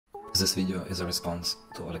This video is a response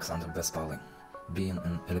to Oleksandr Bespalyj. Being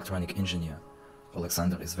an electronic engineer,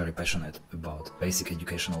 Oleksandr is very passionate about basic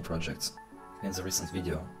educational projects. In the recent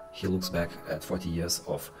video, he looks back at 40 years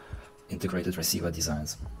of integrated receiver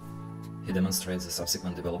designs. He demonstrates the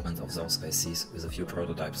subsequent development of those ICs with a few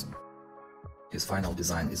prototypes. His final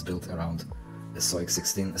design is built around a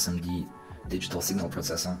SOIC16 SMD digital signal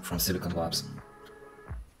processor from Silicon Labs.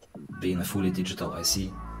 Being a fully digital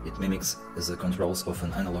IC, it mimics the controls of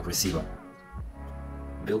an analog receiver.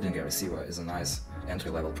 Building a receiver is a nice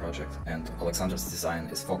entry-level project, and Oleksandr's design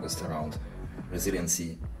is focused around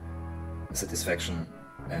resiliency, satisfaction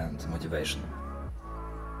and motivation.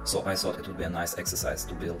 So I thought it would be a nice exercise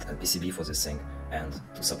to build a PCB for this thing and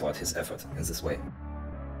to support his effort in this way.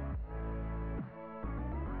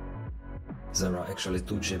 There are actually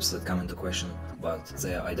two chips that come into question, but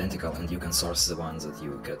they are identical and you can source the ones that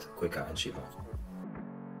you get quicker and cheaper.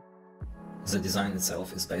 The design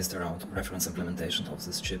itself is based around reference implementation of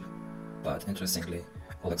this chip, but interestingly,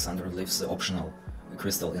 Oleksandr leaves the optional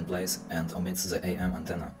crystal in place and omits the AM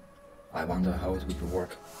antenna. I wonder how it would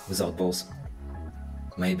work without both.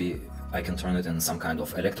 Maybe I can turn it in some kind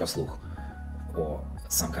of electrosluch or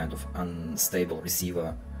some kind of unstable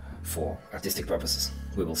receiver for artistic purposes.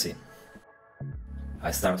 We will see. I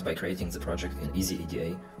start by creating the project in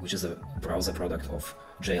EasyEDA, which is a browser product of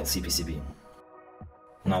JLC PCB.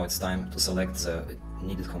 Now it's time to select the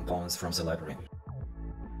needed components from the library.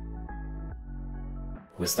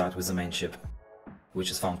 We start with the main chip,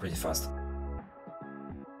 which is found pretty fast.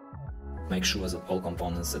 Make sure that all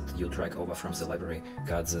components that you drag over from the library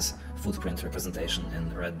got this footprint representation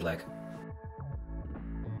in red-black.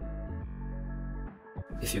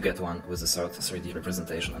 If you get one with a third 3D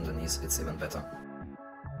representation underneath, it's even better.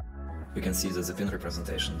 We can see that the pin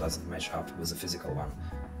representation doesn't match up with the physical one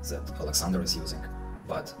that Oleksandr is using,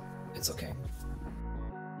 but it's okay.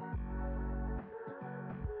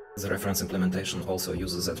 The reference implementation also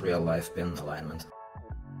uses that real-life pin alignment.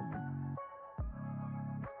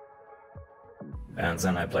 And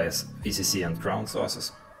then I place VCC and ground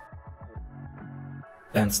sources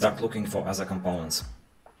and start looking for other components.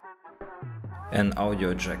 An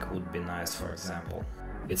audio jack would be nice, for example.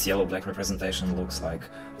 Its yellow-black representation looks like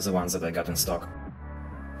the ones that I got in stock.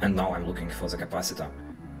 And now I'm looking for the capacitor.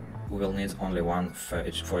 We will need only one for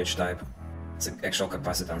each type. The actual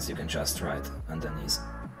capacitance you can just write underneath.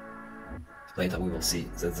 Later we will see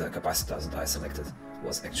that the capacitor that I selected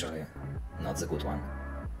was actually not the good one,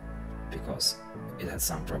 because it had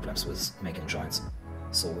some problems with making joints,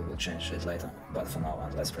 so we will change it later, but for now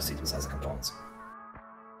on, let's proceed with other components.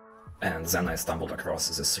 And then I stumbled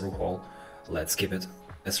across this through hole. Let's keep it.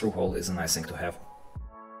 A through hole is a nice thing to have.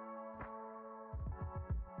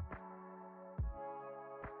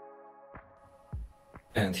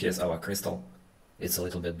 And here's our crystal. It's a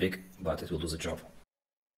little bit big, but it will do the job.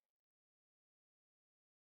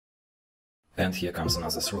 And here comes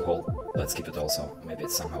another through hole. Let's keep it also, maybe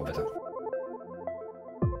it's somehow better.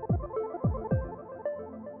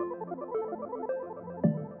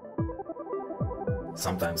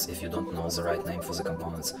 Sometimes, if you don't know the right name for the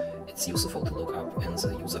components, it's useful to look up in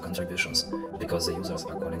the user contributions, because the users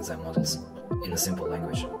are calling them models in a simple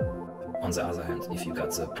language. On the other hand, if you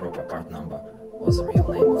got the proper part number or the real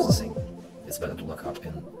name of the thing, it's better to look up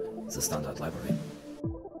in the standard library.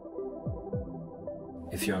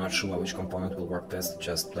 If you're not sure which component will work best,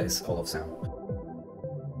 just place all of them.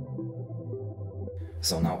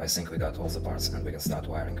 So now I think we got all the parts and we can start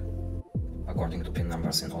wiring. According to pin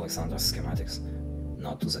numbers in Oleksandr's schematics,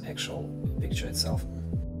 not to the actual picture itself.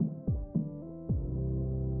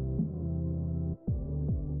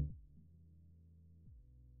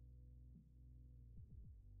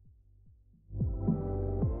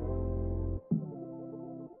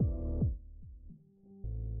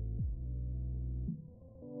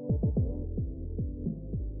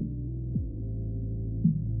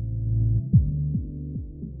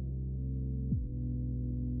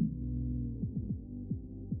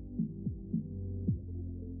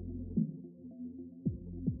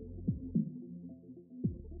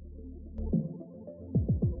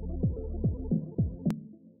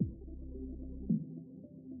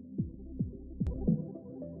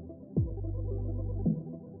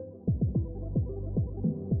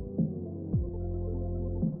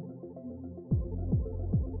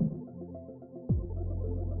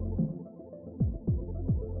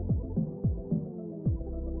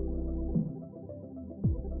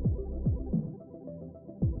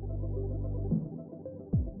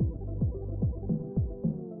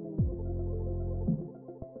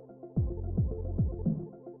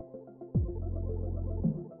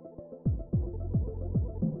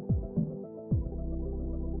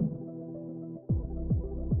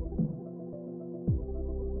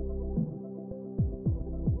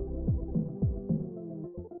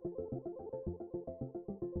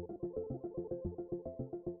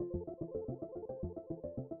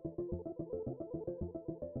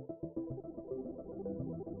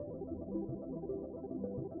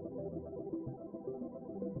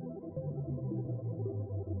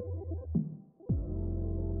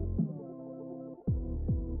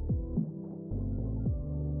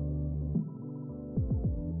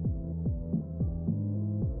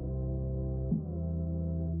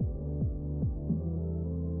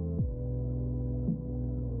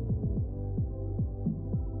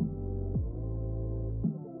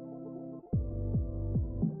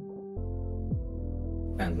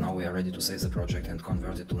 And now we are ready to save the project and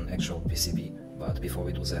convert it to an actual PCB, but before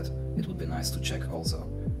we do that, it would be nice to check all the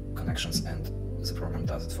connections, and the program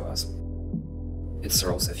does it for us. It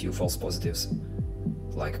throws a few false positives,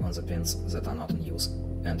 like on the pins that are not in use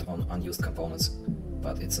and on unused components,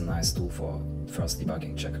 but it's a nice tool for first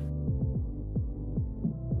debugging check.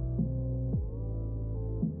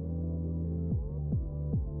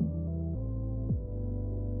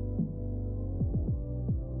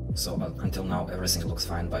 So until now everything looks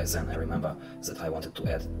fine, but then I remember that I wanted to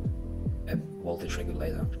add a voltage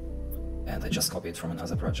regulator, and I just copied it from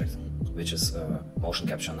another project, which is a motion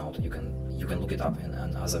capture node. You can look it up in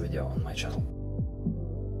another video on my channel.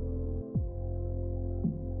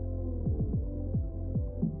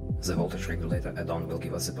 The voltage regulator add-on will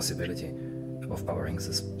give us the possibility of powering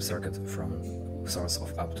this circuit from source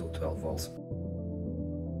of up to 12 volts.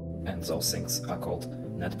 And those things are called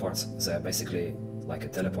net ports. They are basically like a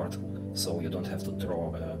teleport, so you don't have to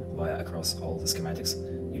draw a wire across all the schematics.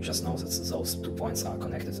 You just know that those 2 points are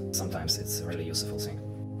connected. Sometimes it's a really useful thing.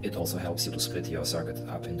 It also helps you to split your circuit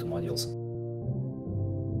up into modules.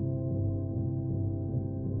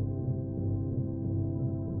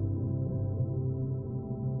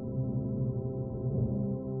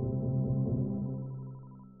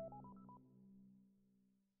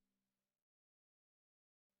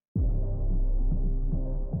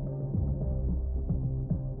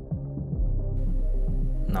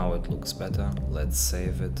 Now it looks better. Let's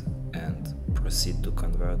save it and proceed to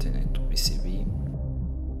converting it to PCB.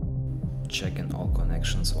 Checking all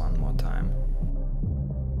connections one more time.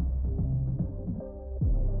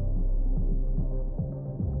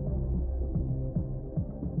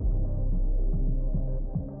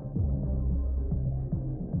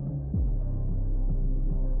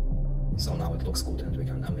 So now it looks good and we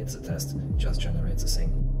can omit the test, just generate the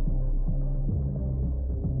thing.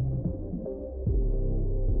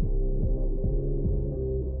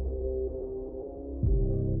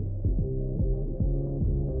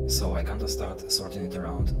 So I kind of start sorting it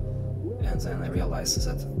around, and then I realize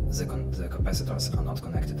that the capacitors are not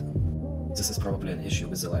connected. This is probably an issue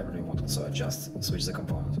with the library model, so I just switch the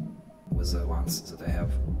component with the ones that I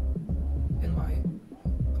have in my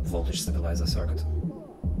voltage stabilizer circuit.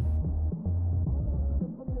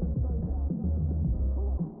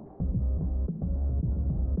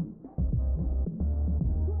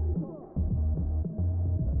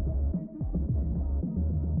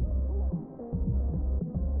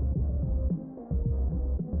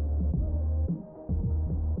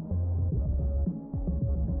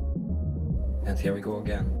 And here we go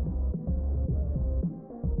again.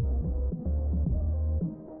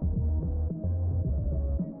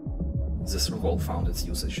 This through-hole found its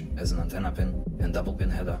usage as an antenna pin, and double pin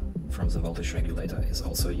header from the voltage regulator is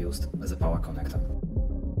also used as a power connector.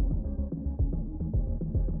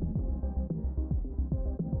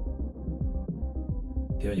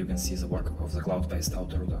 Here you can see the work of the cloud-based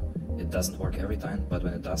autorouter. It doesn't work every time, but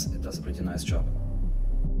when it does a pretty nice job.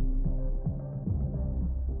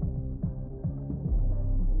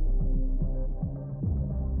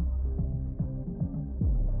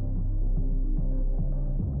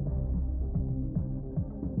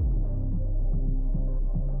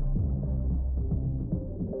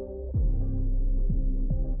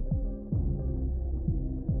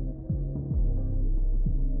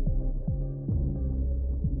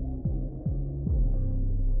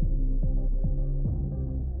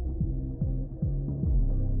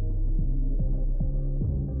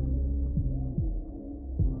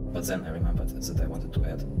 But then I remembered that I wanted to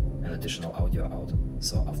add an additional audio out,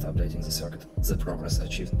 so after updating the circuit, the progress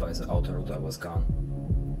achieved by the autorouter was gone,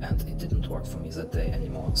 and it didn't work for me that day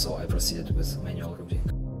anymore, so I proceeded with manual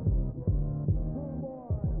routing.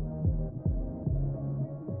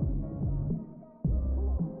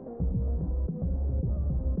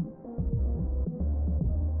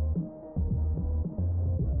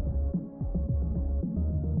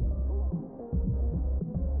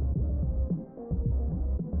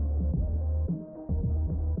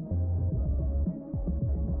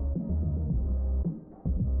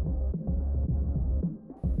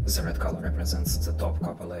 The red color represents the top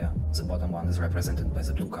copper layer, the bottom one is represented by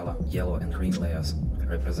the blue color, yellow and green layers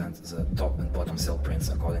represent the top and bottom cell prints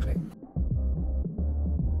accordingly.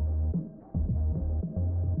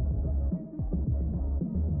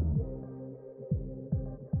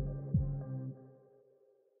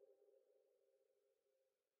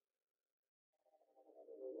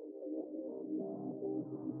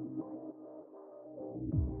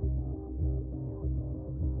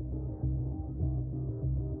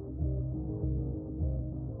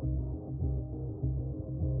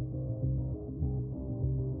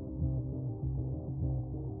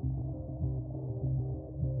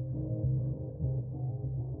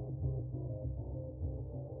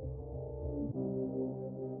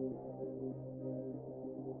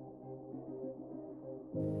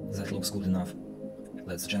 That looks good enough.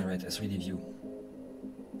 Let's generate a 3D view.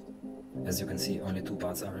 As you can see, only 2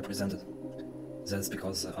 parts are represented. That's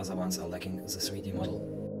because the other ones are lacking the 3D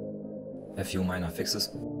model. A few minor fixes.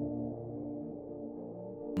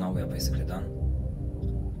 Now we are basically done.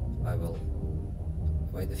 I will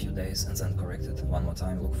wait a few days and then correct it one more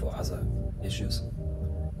time, look for other issues.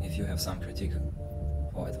 If you have some critique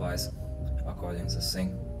or advice according to this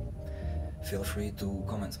thing, feel free to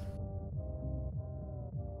comment.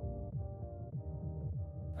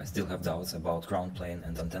 I still have doubts about ground plane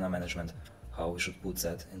and antenna management, how we should put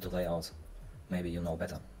that into layout. Maybe you know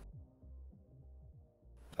better.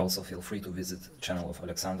 Also feel free to visit the channel of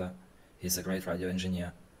Oleksandr. He's a great radio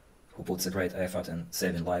engineer who puts a great effort in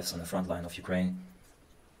saving lives on the front line of Ukraine.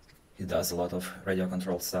 He does a lot of radio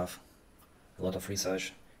controlled stuff, a lot of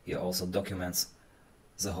research. He also documents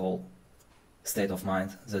the whole state of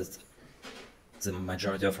mind that the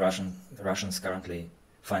majority of Russians currently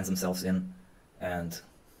find themselves in, and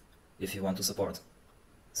if you want to support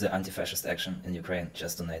the anti-fascist action in Ukraine,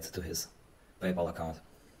 just donate to his PayPal account.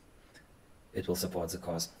 It will support the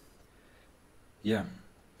cause. Yeah,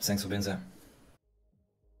 thanks for being there.